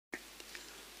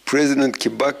President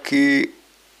Kibaki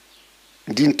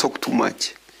didn't talk too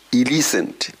much. He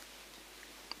listened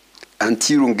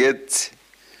until you get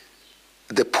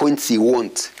the points he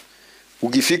wants.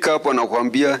 Ukifika hapo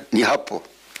anakuambia ni hapo.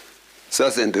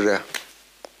 Sasa endelea.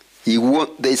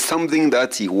 There is something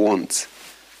that he wants.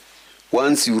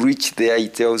 Once you reach there, he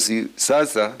tells you,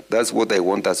 Sasa, that's what I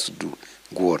want us to do.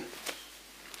 Go on.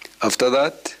 After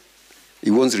that,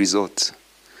 he wants results.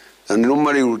 And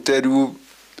normally he will tell you,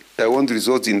 I want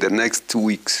results in the next 2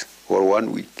 weeks or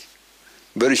 1 week.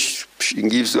 He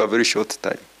gives you a very short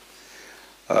time.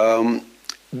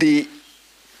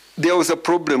 There was a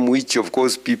problem which, of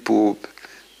course, people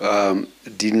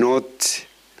did not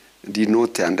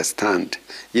understand.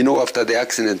 You know, after the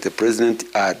accident, the president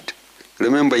had,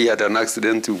 remember he had an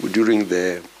accident during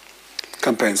the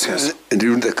campaigns, yes.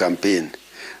 During the campaign.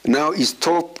 Now he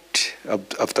stopped,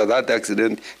 after that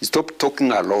accident, he stopped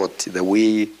talking a lot the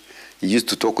way he used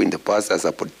to talk in the past as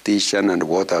a politician and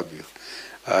what have you.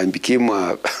 And became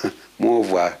more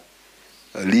of a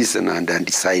listener and a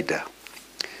decider.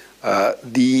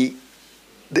 The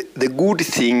good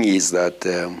thing is that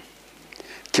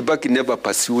Kibaki never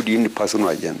pursued any personal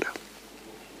agenda.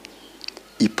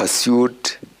 He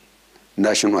pursued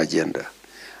national agenda.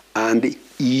 And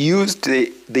he used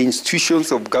the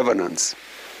institutions of governance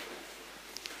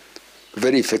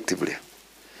very effectively.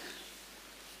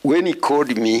 When he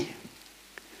called me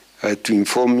to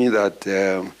inform me that,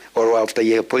 or after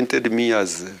he appointed me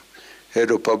as head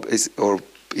of public, or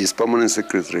his permanent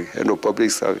secretary, head of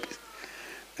public service,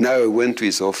 now I went to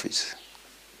his office.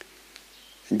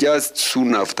 Just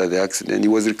soon after the accident, he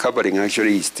was recovering.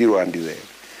 Actually, he's still under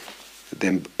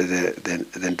the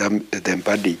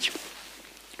bandage.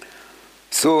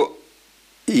 So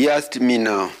he asked me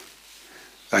now,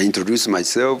 I introduced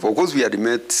myself. Of course, we had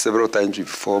met several times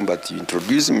before, but you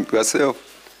introduced yourself.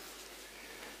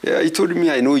 Yeah, he told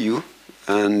me, I know you,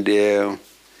 and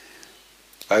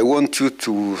I want you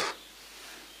to,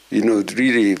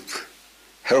 really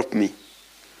help me.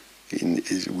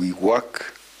 We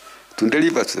work to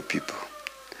deliver to the people.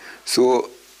 So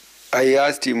I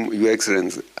asked him, Your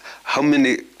Excellency, how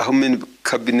many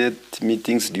cabinet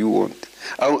meetings do you want?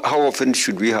 How often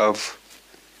should we have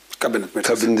cabinet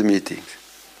meetings?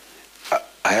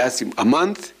 I asked him, a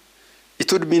month? He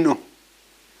told me no.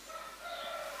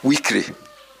 Weekly.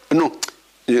 No,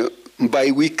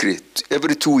 bi-weekly,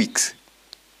 every 2 weeks.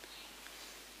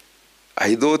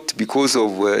 I thought because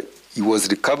of he was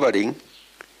recovering,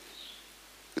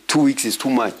 2 weeks is too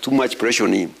much pressure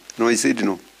on him. No, he said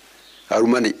no. I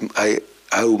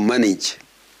will manage.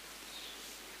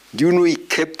 Do you know he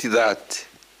kept that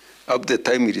up the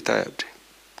time he retired?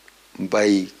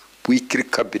 By weekly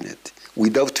cabinet,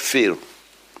 without fail.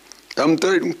 I'm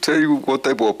trying to tell you what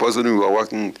type of person we were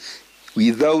working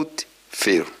without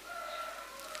fail.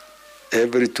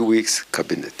 Every 2 weeks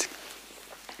cabinet.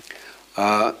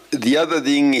 The other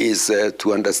thing is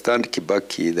to understand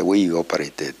Kibaki, the way he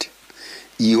operated.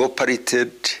 He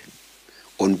operated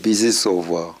on basis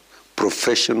of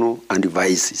professional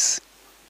advices.